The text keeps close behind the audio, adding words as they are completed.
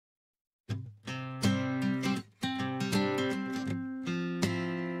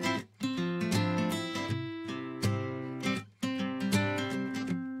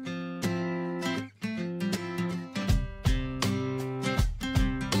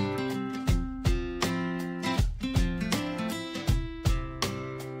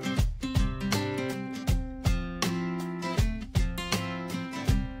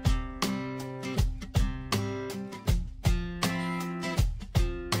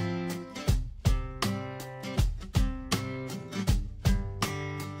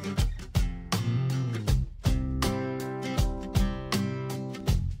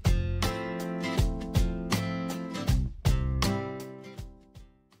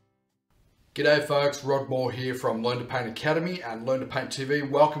G'day folks, Rod Moore here from Learn to Paint Academy and Learn to Paint TV.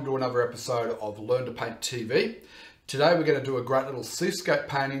 Welcome to another episode of Learn to Paint TV. Today we're going to do a great little seascape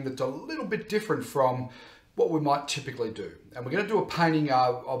painting that's a little bit different from what we might typically do. And we're going to do a painting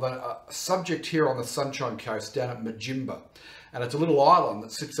of a subject here on the Sunshine Coast down at Mudjimba. And it's a little island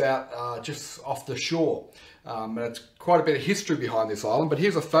that sits out just off the shore. And it's quite a bit of history behind this island, but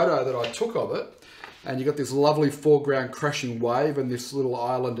here's a photo that I took of it. And you've got this lovely foreground crashing wave and this little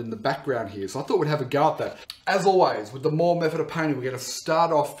island in the background here. So I thought we'd have a go at that. As always, with the Moore method of painting, we're going to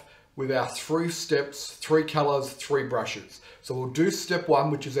start off with our 3 steps, 3 colors, 3 brushes. So we'll do step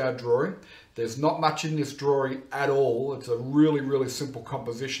 1, which is our drawing. There's not much in this drawing at all. It's a really simple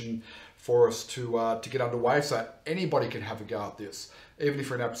composition for us to get underway. So anybody can have a go at this, even if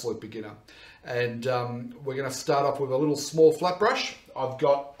you're an absolute beginner. And we're going to start off with a little small flat brush. I've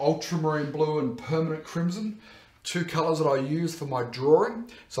got ultramarine blue and permanent crimson, 2 colors that I use for my drawing.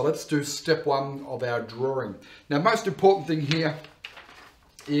 So let's do step 1 of our drawing. Now, most important thing here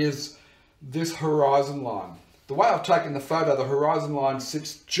is this horizon line. The way I've taken the photo, the horizon line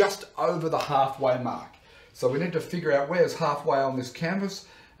sits just over the halfway mark. So we need to figure out where's halfway on this canvas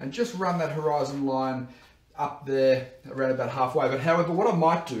and just run that horizon line up there around about halfway. But however, what I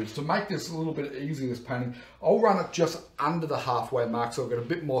might do is to make this a little bit easier, this painting, I'll run it just under the halfway mark so I've got a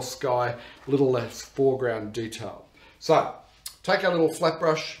bit more sky, a little less foreground detail. So take our little flat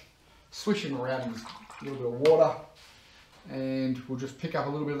brush, swish it around in a little bit of water, and we'll just pick up a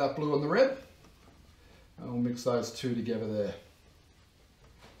little bit of that blue and the red, and we'll mix those 2 together there.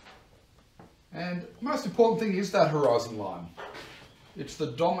 And the most important thing is that horizon line. It's the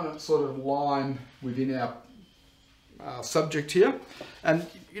dominant sort of line within our subject here. And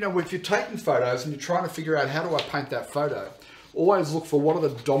you know, if you're taking photos and you're trying to figure out how do I paint that photo, always look for what are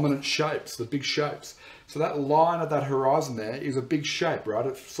the dominant shapes, the big shapes. So that line of that horizon there is a big shape, right?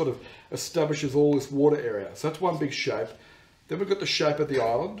 It sort of establishes all this water area. So that's one big shape. Then we've got the shape of the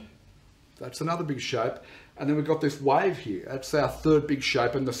island. That's another big shape. And then we've got this wave here. That's our 3rd big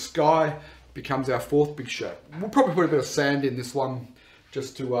shape. And the sky becomes our 4th big shape. We'll probably put a bit of sand in this one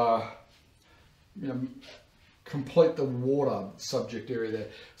just to you know, complete the water subject area there.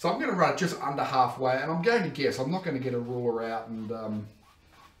 So I'm going to run it just under halfway, and I'm going to guess. I'm not going to get a ruler out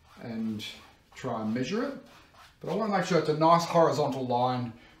and try and measure it, but I want to make sure it's a nice horizontal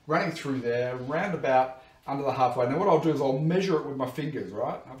line running through there, round about under the halfway. Now what I'll do is I'll measure it with my fingers,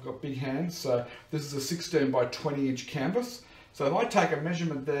 right? I've got big hands, so this is a 16 by 20 inch canvas. So if I take a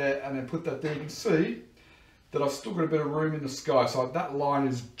measurement there and then put that there, you can see that I've still got a bit of room in the sky. So that line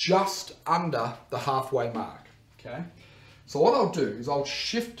is just under the halfway mark, okay? So what I'll do is I'll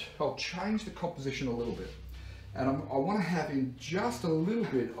change the composition a little bit. And I want to have in just a little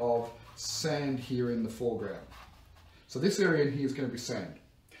bit of sand here in the foreground. So this area in here is going to be sand,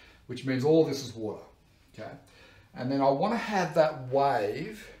 which means all this is water, okay? And then I want to have that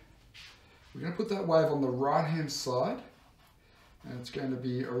wave, we're going to put that wave on the right-hand side, and it's going to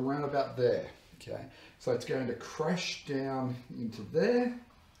be around about there. Okay, so it's going to crash down into there,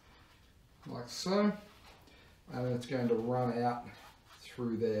 like so, and then it's going to run out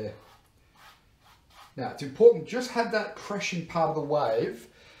through there. Now it's important, just have that crashing part of the wave,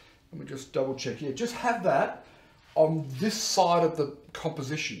 let me just double check here, just have that on this side of the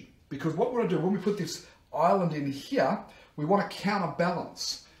composition, because what we want to do when we put this island in here, we want to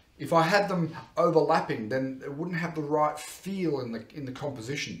counterbalance. If I had them overlapping, then it wouldn't have the right feel in the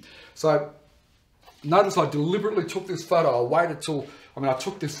composition. So notice I deliberately took this photo. I waited till, I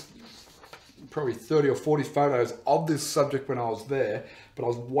took this probably 30 or 40 photos of this subject when I was there, but I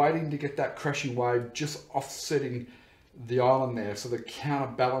was waiting to get that crashing wave just offsetting the island there so that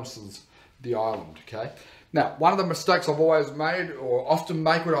counterbalances the island, okay? Now, one of the mistakes I've always made, or often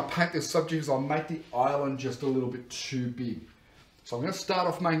make when I paint this subject, is I make the island just a little bit too big. So I'm going to start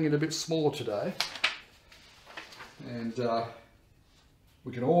off making it a bit smaller today, and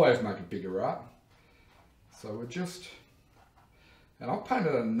we can always make it bigger, right? So we're just, and I've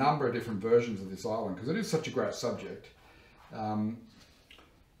painted a number of different versions of this island because it is such a great subject. And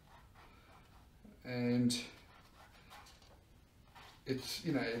it's,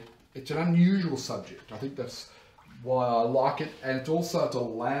 you know, it's an unusual subject. I think that's why I like it. And it's also, it's a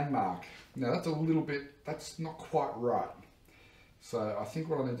landmark. Now that's a little bit, that's not quite right. So I think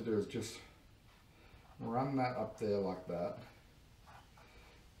what I need to do is just run that up there like that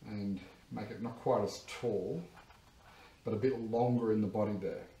and make it not quite as tall, but a bit longer in the body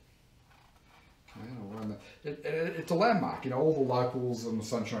there. Okay, and I'll run that. It's a landmark, you know, all the locals on the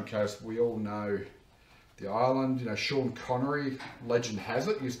Sunshine Coast, we all know the island. You know, Sean Connery, legend has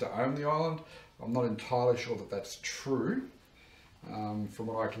it, used to own the island. I'm not entirely sure that that's true, From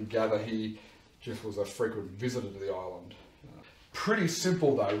what I can gather, he just was a frequent visitor to the island. Pretty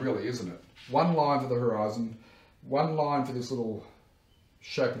simple though, really, isn't it? One line for the horizon, one line for this little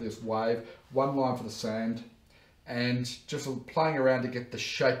shape of this wave, one line for the sand, and just playing around to get the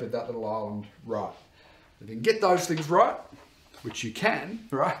shape of that little island right. If you can get those things right, which you can,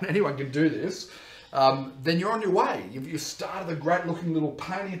 right? Anyone can do this. Then you're on your way. You've started a great looking little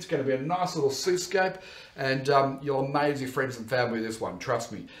painting. It's going to be a nice little seascape, and you'll amaze your friends and family with this one,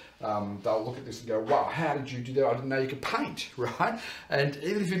 trust me. They'll look at this and go, wow, how did you do that? I didn't know you could paint, right? And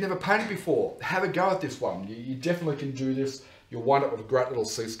even if you've never painted before, have a go at this one. You definitely can do this. You'll wind up with a great little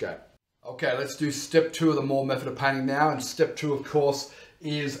seascape. Okay, let's do step 2 of the Moore method of painting now. And step 2, of course,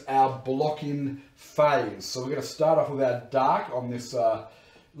 is our block-in phase. So we're going to start off with our dark on this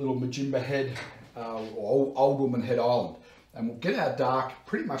little Mudjimba head, or old woman head island. And we'll get our dark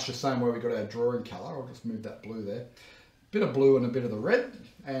pretty much the same way we got our drawing colour. I'll just move that blue there. Bit of blue and a bit of the red.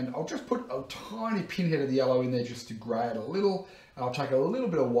 And I'll just put a tiny pinhead of the yellow in there just to grey it a little. And I'll take a little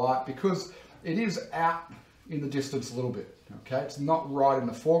bit of white because it is out in the distance a little bit. Okay, it's not right in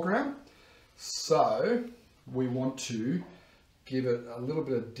the foreground. So we want to give it a little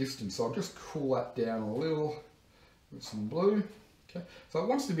bit of distance. So I'll just cool that down a little with some blue. Okay, so it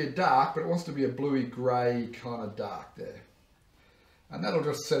wants to be a dark, but it wants to be a bluey grey kind of dark there. And that'll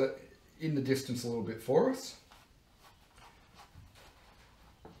just set it in the distance a little bit for us.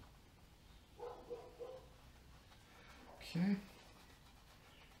 Okay.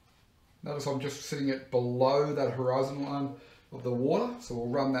 Notice I'm just setting it below that horizon line of the water. So we'll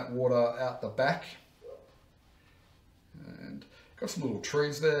run that water out the back. And got some little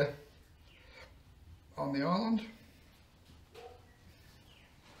trees there on the island.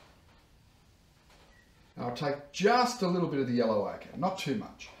 And I'll take just a little bit of the yellow ochre, not too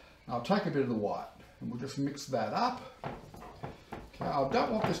much. And I'll take a bit of the white and we'll just mix that up. Okay, I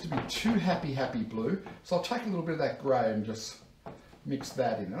don't want this to be too happy blue, so I'll take a little bit of that grey and just mix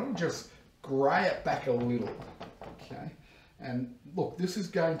that in. And I'll just grey it back a little. Okay, and look, this is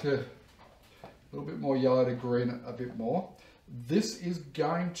going to a little bit more yellow to green it a bit more. This is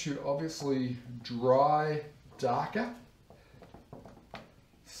going to obviously dry darker.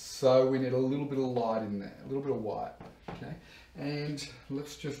 So we need a little bit of light in there, a little bit of white. Okay, and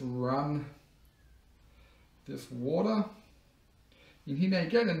let's just run this water in here. Now you're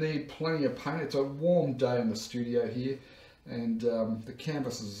going to need plenty of paint. It's a warm day in the studio here, and the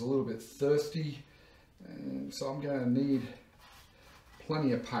canvas is a little bit thirsty, and so I'm going to need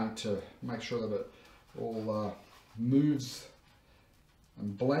plenty of paint to make sure that it all moves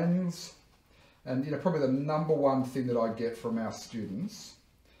and blends. And you know, probably the number one thing that I get from our students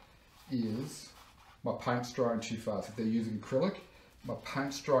is my paint's drying too fast. If they're using acrylic, my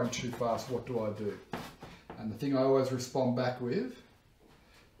paint's drying too fast, what do I do? And the thing I always respond back with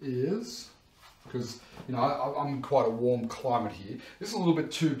is, because you know I'm in quite a warm climate here, this is a little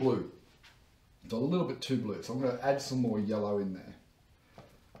bit too blue. It's a little bit too blue, so I'm going to add some more yellow in there.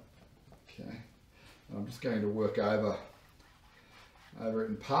 Okay, and I'm just going to work over it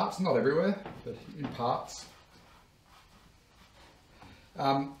in parts, not everywhere, but in parts.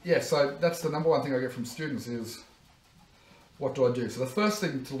 Yeah, so that's the number one thing I get from students is, what do I do? So the first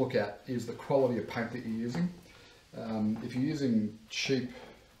thing to look at is the quality of paint that you're using. If you're using cheap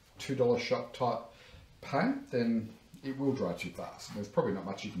 $2 shop type paint, then it will dry too fast. And there's probably not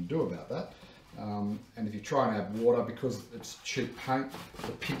much you can do about that. And if you try and add water, because it's cheap paint,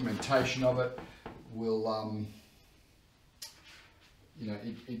 the pigmentation of it will, you know,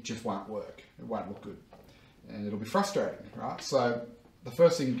 it just won't work. It won't look good. And it'll be frustrating, right? So the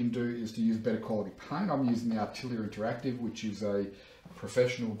first thing you can do is to use better quality paint. I'm using the Acrylic Interactive, which is a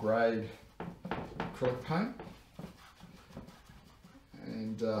professional grade acrylic paint.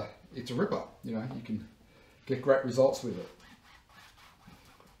 And it's a ripper, you know, you can get great results with it.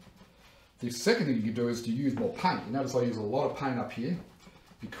 The second thing you can do is to use more paint. You notice I use a lot of paint up here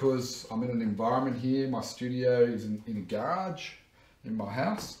because I'm in an environment here. My studio is in a garage in my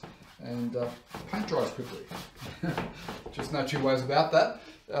house, and paint dries quickly. Just no two ways about that.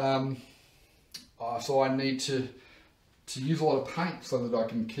 So I need to use a lot of paint so that I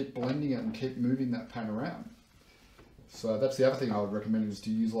can keep blending it and keep moving that paint around. So that's the other thing I would recommend, is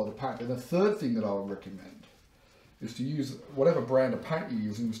to use a lot of paint. And the third thing that I would recommend is to use whatever brand of paint you're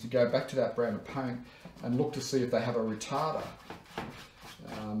using, is to go back to that brand of paint and look to see if they have a retarder,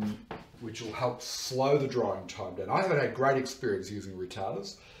 which will help slow the drying time down. I haven't had great experience using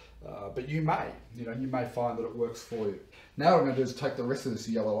retarders, but you may find that it works for you. Now what I'm going to do is take the rest of this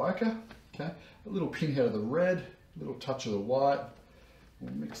yellow ochre, okay, a little pinhead of the red, a little touch of the white,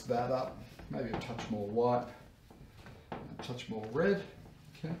 we'll mix that up, maybe a touch more white, a touch more red.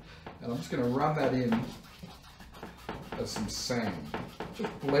 Okay, and I'm just going to run that in as some sand.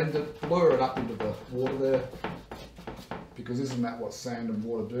 Just blend it, blur it up into the water there, because isn't that what sand and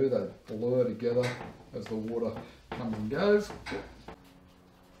water do? They blur together as the water comes and goes.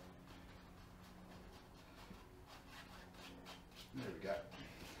 There we go.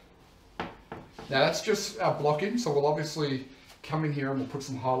 Now that's just our blocking, so we'll obviously come in here and we'll put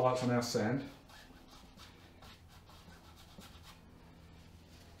some highlights on our sand.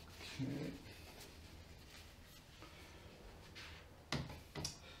 Okay.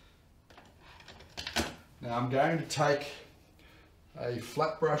 Now I'm going to take a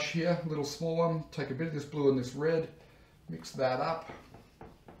flat brush here, a little small one, take a bit of this blue and this red, mix that up,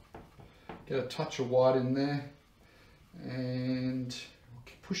 get a touch of white in there, and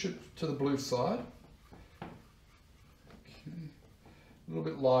push it to the blue side. Okay. A little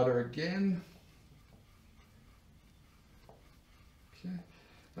bit lighter again. Okay,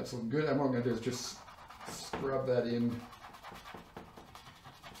 that's looking good. And what I'm going to do is just scrub that in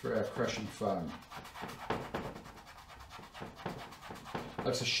through our crushing foam.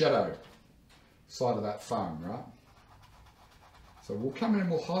 That's a shadow side of that foam, right? So we'll come in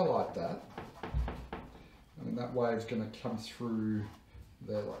and we'll highlight that. And that wave's going to come through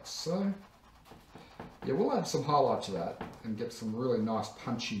there like so. Yeah, we'll add some highlight to that and get some really nice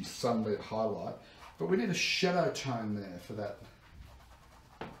punchy sunlit highlight. But we need a shadow tone there for that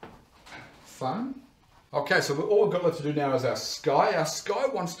foam. Okay, so all we've got left to do now is our sky. Our sky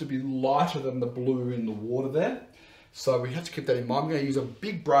wants to be lighter than the blue in the water there. So we have to keep that in mind. I'm going to use a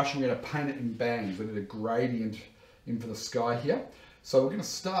big brush and we're going to paint it in bands. We need a gradient in for the sky here. So we're going to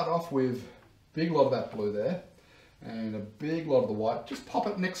start off with a big lot of that blue there and a big lot of the white. Just pop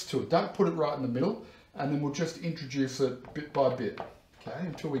it next to it. Don't put it right in the middle. And then we'll just introduce it bit by bit, okay,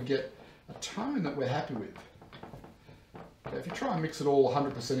 until we get a tone that we're happy with. Okay, if you try and mix it all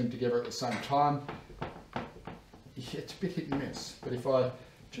 100% in together at the same time, it's a bit hit and miss. But if I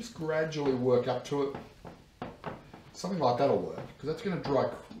just gradually work up to it, something like that'll work, because that's going to dry,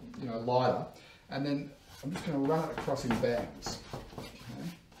 you know, lighter. And then I'm just going to run it across in bands, okay,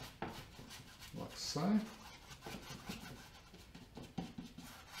 like so.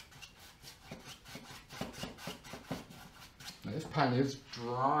 Now this paint is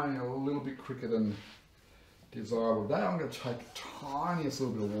drying a little bit quicker than desirable. Today I'm going to take the tiniest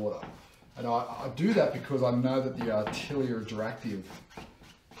little bit of water. And I do that because I know that the Artilia Interactive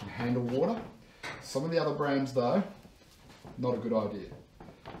can handle water. Some of the other brands though, not a good idea.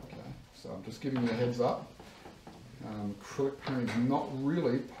 Okay, so I'm just giving you a heads up. Acrylic paint is not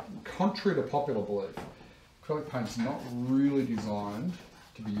really, contrary to popular belief, acrylic paint is not really designed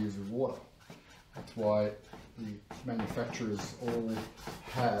to be used with water. That's why the manufacturers all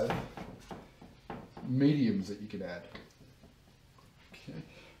have mediums that you can add. Okay,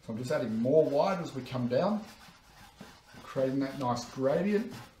 so I'm just adding more white as we come down, creating that nice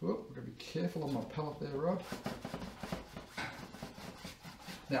gradient. Whoop, we've got to be careful on my palette there, Rod.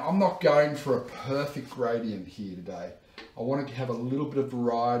 Now I'm not going for a perfect gradient here today. I want to have a little bit of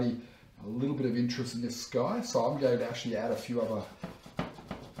variety, a little bit of interest in this sky, so I'm going to actually add a few other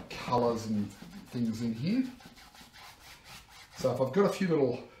colours and things in here. So if I've got a few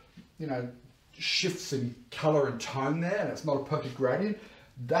little, you know, shifts in colour and tone there, and it's not a perfect gradient,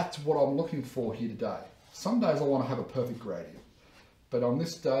 that's what I'm looking for here today. Some days I want to have a perfect gradient, but on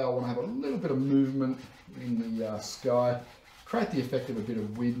this day I want to have a little bit of movement in the sky, create the effect of a bit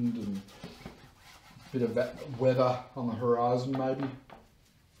of wind and a bit of that weather on the horizon maybe.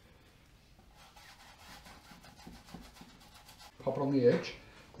 Pop it on the edge,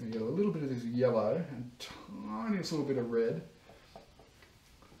 and get a little bit of this yellow and tiniest little bit of red,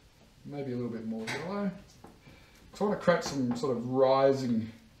 maybe a little bit more yellow. So I want to create some sort of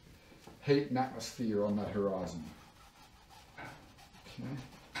rising heat and atmosphere on that horizon. Okay.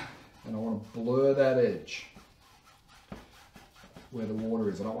 And I want to blur that edge where the water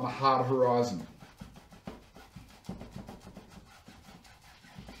is. I don't want a hard horizon.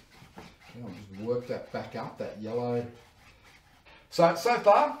 Okay, I'll just work that back up, that yellow. So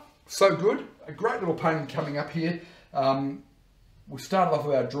far, so good. A great little painting coming up here. We started off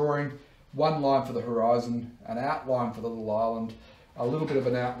with our drawing, one line for the horizon, an outline for the little island, a little bit of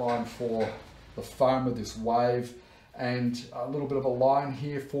an outline for the foam of this wave, and a little bit of a line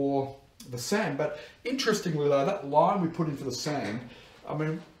here for the sand. But interestingly though, that line we put in for the sand, I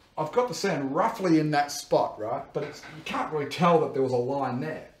mean, I've got the sand roughly in that spot, right? But you can't really tell that there was a line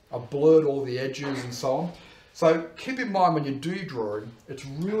there. I blurred all the edges and so on. So keep in mind when you do your drawing, it's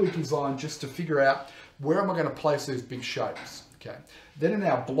really designed just to figure out where am I going to place these big shapes. Okay. Then in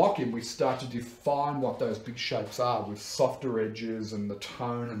our blocking, we start to define what those big shapes are with softer edges and the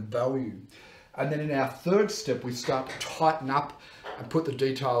tone and value. And then in our third step, we start to tighten up and put the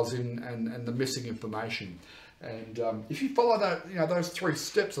details in and the missing information. And if you follow that, those 3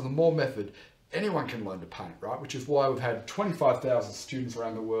 steps of the Moore method, anyone can learn to paint, right? Which is why we've had 25,000 students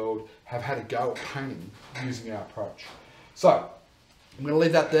around the world have had a go at painting using our approach. So I'm going to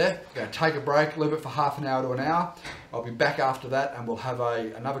leave that there. I'm going to take a break, leave it for half an hour to an hour. I'll be back after that and we'll have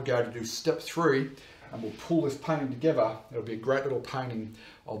another go to do step 3 and we'll pull this painting together. It'll be a great little painting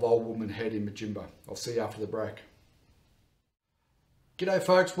of Old Woman Head in Mudjimba. I'll see you after the break. G'day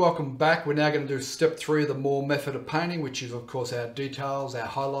folks, welcome back. We're now going to do step 3 of the Moore method of painting, which is of course our details, our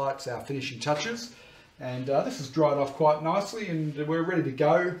highlights, our finishing touches. And this has dried off quite nicely and we're ready to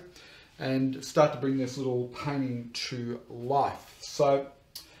go and start to bring this little painting to life. So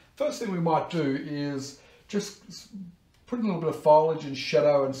first thing we might do is just put a little bit of foliage and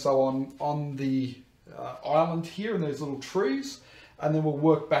shadow and so on the island here and these little trees, and then we'll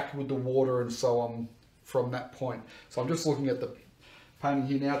work back with the water and so on from that point. So I'm just looking at the painting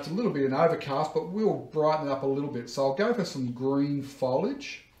here now. It's a little bit in overcast, but we'll brighten it up a little bit. So I'll go for some green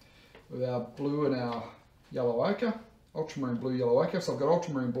foliage with our blue and our yellow ochre, ultramarine blue, yellow ochre. So I've got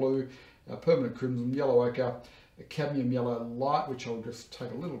ultramarine blue, our permanent crimson, yellow ochre, a cadmium yellow light, which I'll just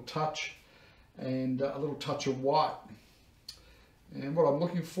take a little touch, and a little touch of white. And what I'm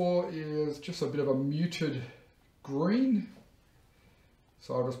looking for is just a bit of a muted green.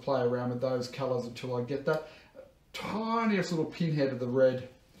 So I'll just play around with those colours until I get that. Tiniest little pinhead of the red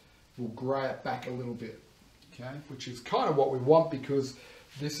will grey it back a little bit, okay, which is kind of what we want because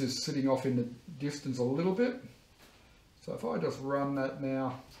this is sitting off in the distance a little bit. So if I just run that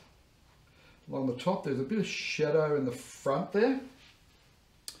now along the top, there's a bit of shadow in the front there,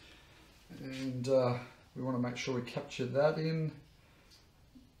 and we want to make sure we capture that in.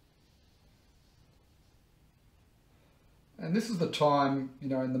 And this is the time, in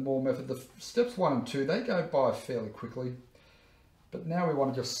the Moore method, the steps 1 and 2, they go by fairly quickly. But now we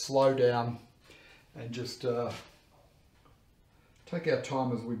want to just slow down and just take our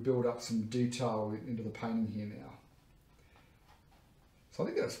time as we build up some detail into the painting here now. So I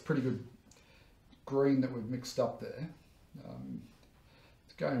think that's pretty good green that we've mixed up there.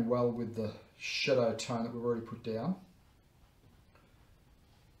 It's going well with the shadow tone that we've already put down.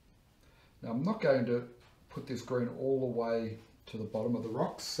 Now I'm not going to put this green all the way to the bottom of the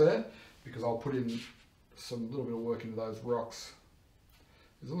rocks there because I'll put in some little bit of work into those rocks.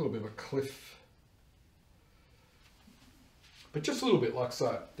 There's a little bit of a cliff, but just a little bit like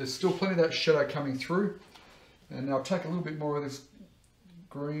so. There's still plenty of that shadow coming through, and I'll take a little bit more of this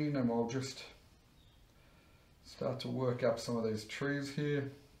green and I'll just start to work up some of these trees here.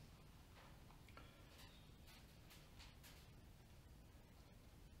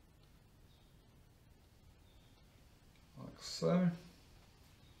 So,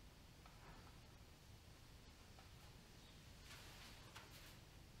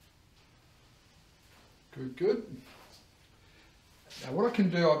 good. Now what I can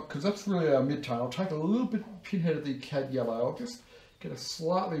do, because that's really our mid-tone, I'll take a little bit pinhead of the cad yellow. I'll just get a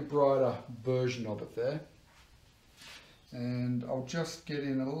slightly brighter version of it there. And I'll just get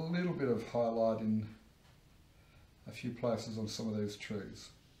in a little bit of highlight in a few places on some of these trees.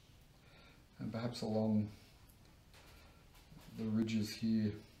 And perhaps along the ridges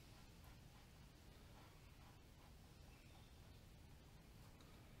here.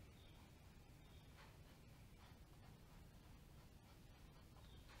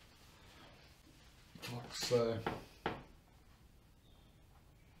 Like so.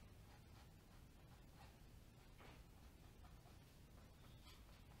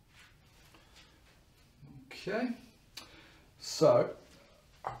 Okay, so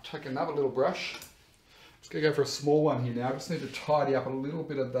I'll take another little brush. Just going to go for a small one here now. I just need to tidy up a little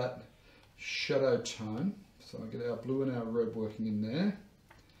bit of that shadow tone. So I'll get our blue and our red working in there.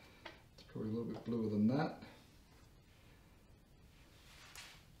 It's probably a little bit bluer than that.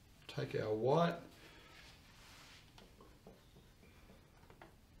 Take our white.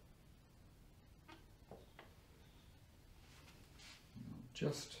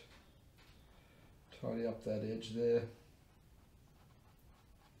 Just tidy up that edge there.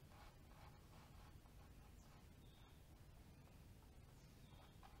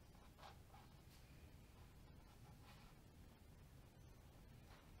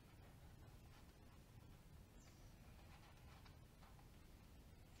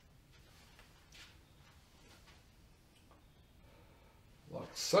 Like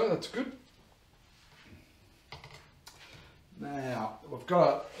so, that's good. Now, we've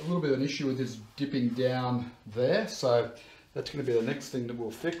got a little bit of an issue with this dipping down there, so that's going to be the next thing that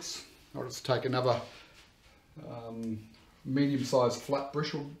we'll fix. I'll just take another medium-sized flat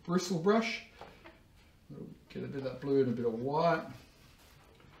bristle brush. Get a bit of that blue and a bit of white.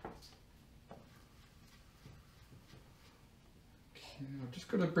 Okay, I've just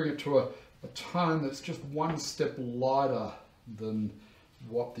got to bring it to a tone that's just one step lighter than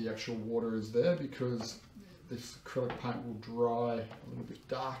what the actual water is there, because this acrylic paint will dry a little bit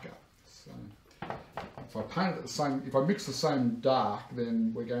darker. So if I paint it the same, if I mix the same dark,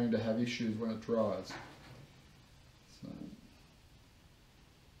 then we're going to have issues when it dries. So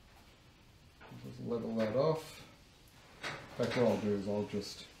I'll just level that off. In fact, what I'll do is I'll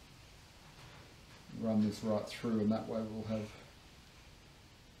just run this right through, and that way we'll have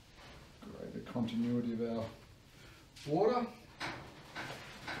greater continuity of our water.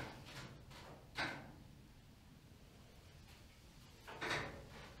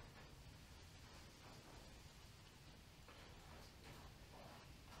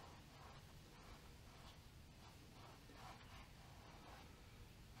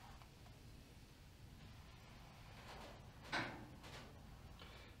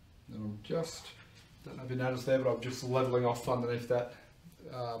 Just, don't know if you noticed there, but I'm just levelling off underneath that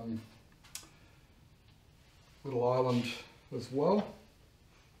little island as well.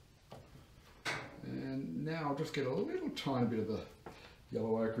 And now I'll just get a little tiny bit of the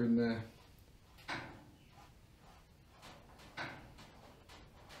yellow ochre in there.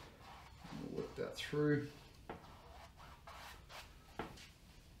 We'll work that through.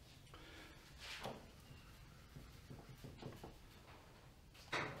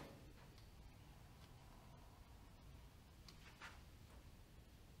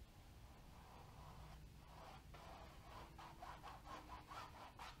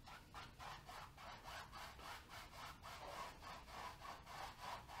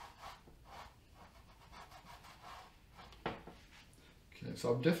 So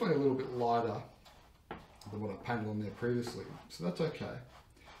I'm definitely a little bit lighter than what I painted on there previously, so that's okay.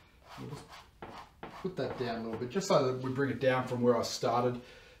 We'll just put that down a little bit, just so that we bring it down from where I started,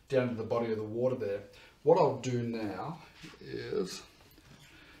 down to the body of the water there. What I'll do now is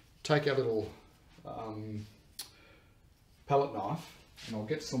take a little palette knife, and I'll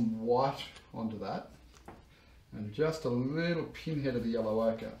get some white onto that, and just a little pinhead of the yellow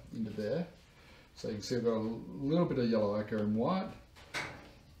ochre into there. So you can see I've got a little bit of yellow ochre and white.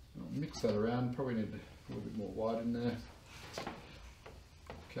 I'll mix that around, probably need a little bit more white in there.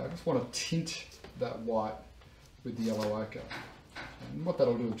 Okay, I just want to tint that white with the yellow ochre. And what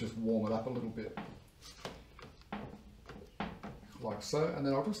that'll do is just warm it up a little bit. Like so, and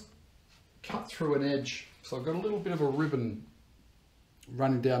then I'll just cut through an edge. So I've got a little bit of a ribbon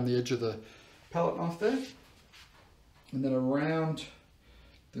running down the edge of the palette knife there. And then around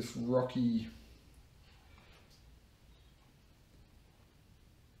this rocky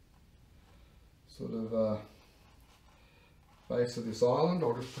sort of base of this island,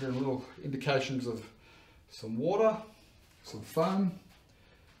 I'll just put in little indications of some water, some foam,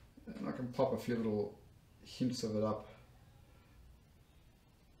 and I can pop a few little hints of it up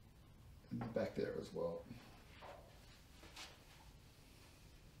in the back there as well.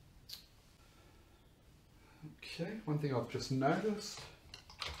 Okay, one thing I've just noticed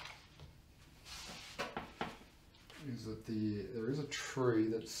is that there is a tree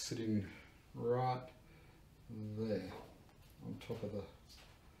that's sitting right there on top of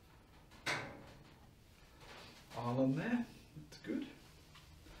the island there. That's good.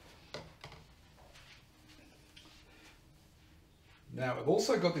 Now I've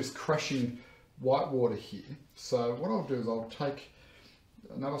also got this crushing white water here, so what I'll do is I'll take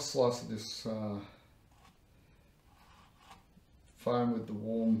another slice of this foam with the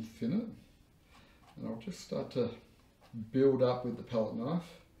warmth in it, and I'll just start to build up with the palette knife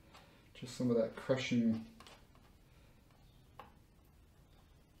just some of that crushing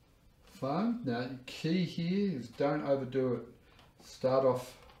foam. Now the key here is don't overdo it. Start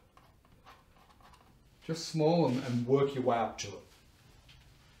off just small and work your way up to it.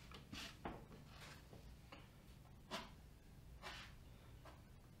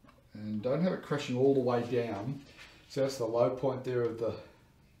 And don't have it crushing all the way down. So that's the low point there of the,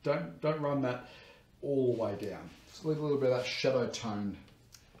 don't run that all the way down. Just leave a little bit of that shadow tone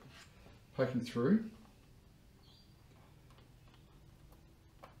poking through.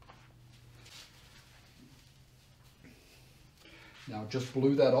 Now just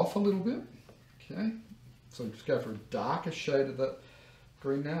blue that off a little bit. Okay, so just go for a darker shade of that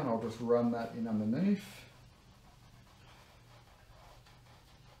green now, and I'll just run that in underneath.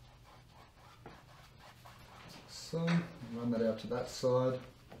 So run that out to that side.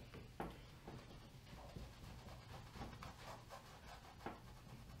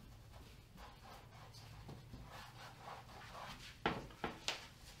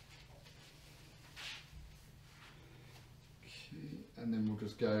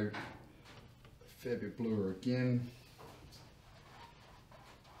 just go a fair bit bluer again.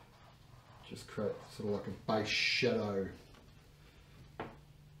 Just create sort of like a base shadow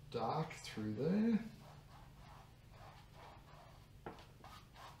dark through there.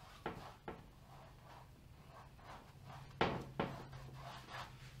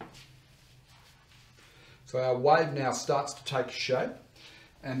 So our wave now starts to take shape,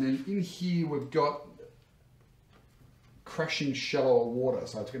 and then in here we've got crashing shallower water,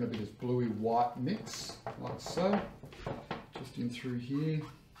 so it's going to be this bluey white mix, like so, just in through here,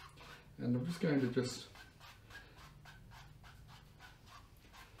 and I'm just going to just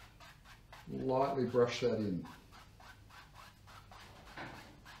lightly brush that in.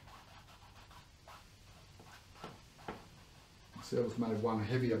 See, I just made one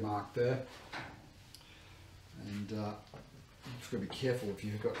heavier mark there. And you've just got to be careful. If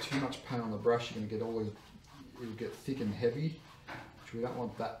you've got too much paint on the brush, you're going to get all these, it'll get thick and heavy, which we don't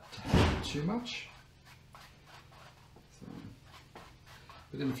want that to happen too much. So,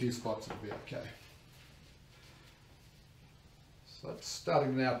 but in a few spots it'll be okay. So it's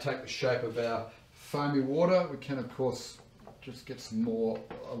starting to now take the shape of our foamy water. We can of course just get some more,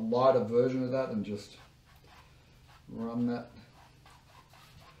 a lighter version of that and just run that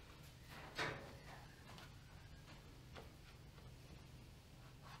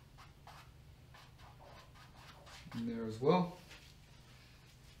in there as well.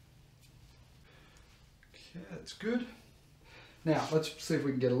 Okay, that's good. Now let's see if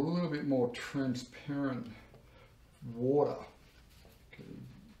we can get a little bit more transparent water. Okay,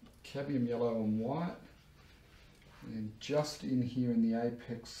 cadmium yellow and white, and just in here in the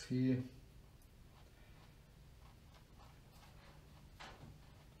apex here.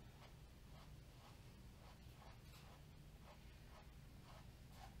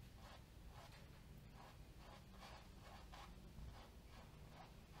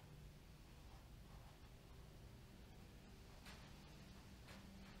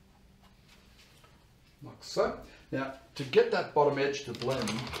 Like so. Now, to get that bottom edge to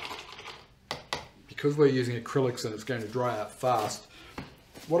blend, because we're using acrylics and it's going to dry out fast,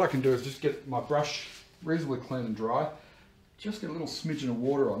 what I can do is just get my brush reasonably clean and dry, just get a little smidgen of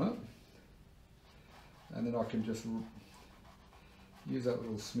water on it, and then I can just use that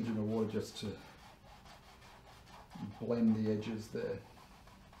little smidgen of water just to blend the edges there.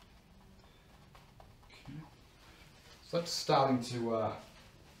 Okay. So that's starting to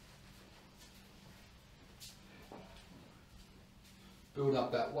build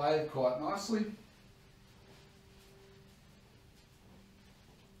up that wave quite nicely.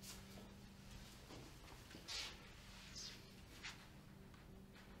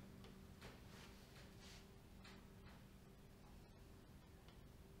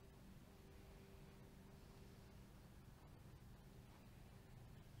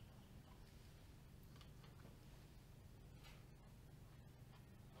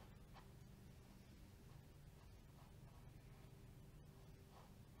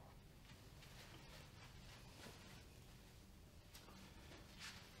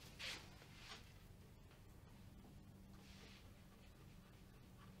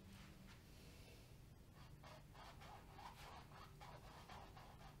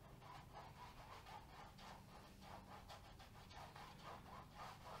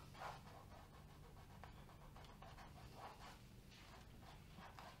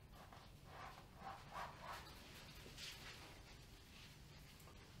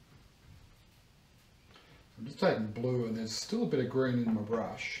 I'm just taking blue, and there's still a bit of green in my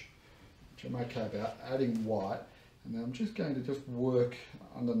brush, which I'm okay about, adding white, and then I'm just going to just work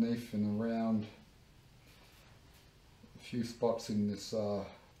underneath and around a few spots in this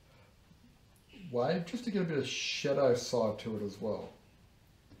wave, just to get a bit of shadow side to it as well.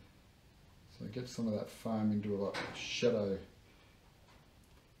 So get some of that foam into like a shadow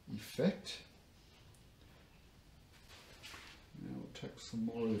effect. Now we'll take some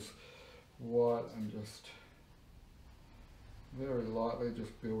more of this white and just very lightly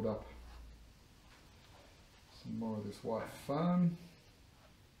just build up some more of this white foam.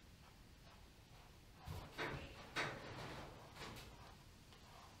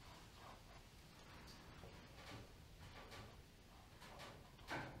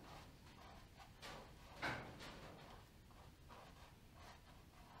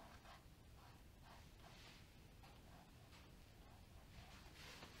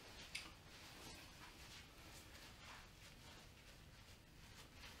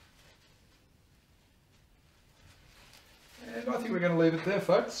 And I think we're going to leave it there,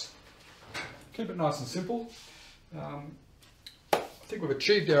 folks. Keep it nice and simple. I think we've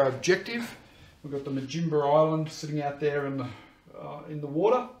achieved our objective. We've got the Mudjimba island sitting out there in the in the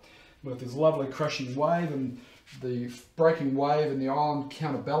water with this lovely crashing wave, and the breaking wave and the island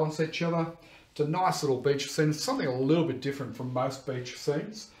counterbalance each other. It's a nice little beach scene. It's something a little bit different from most beach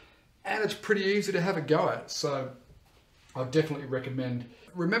scenes, and it's pretty easy to have a go at, so I definitely recommend.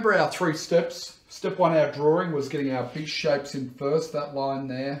 Remember our 3 steps. Step 1, our drawing, was getting our beach shapes in first, that line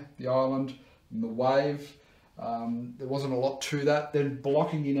there, the island and the wave. There wasn't a lot to that. Then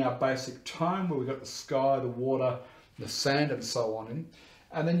blocking in our basic tone, where we got the sky, the water, the sand and so on in.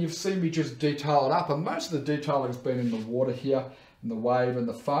 And then you've seen me just detail it up, and most of the detailing has been in the water here, and the wave and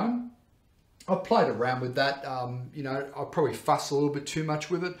the foam. I've played around with that. You know, I probably fuss a little bit too much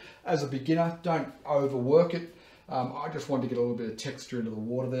with it. As a beginner, don't overwork it. I just wanted to get a little bit of texture into the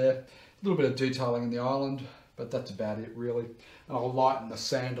water there, a little bit of detailing in the island, but that's about it really. And I'll lighten the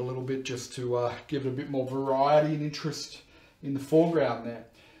sand a little bit just to give it a bit more variety and interest in the foreground there.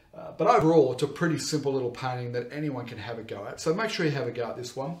 But overall, it's a pretty simple little painting that anyone can have a go at. So make sure you have a go at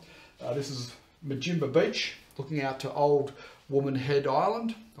this one. This is Mudjimba Beach, looking out to Old Woman Head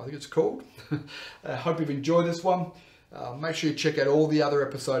Island, I think it's called. I hope you've enjoyed this one. Make sure you check out all the other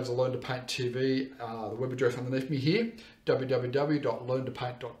episodes of Learn to Paint TV, the web address underneath me here,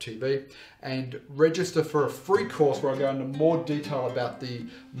 www.learntopaint.tv, and register for a free course where I go into more detail about the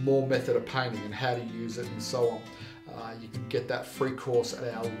More method of painting and how to use it and so on. You can get that free course at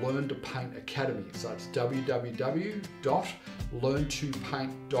our Learn to Paint Academy. So it's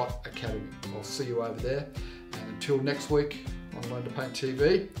www.learntopaint.academy. I'll see you over there. And until next week on Learn to Paint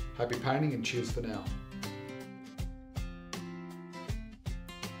TV, happy painting and cheers for now.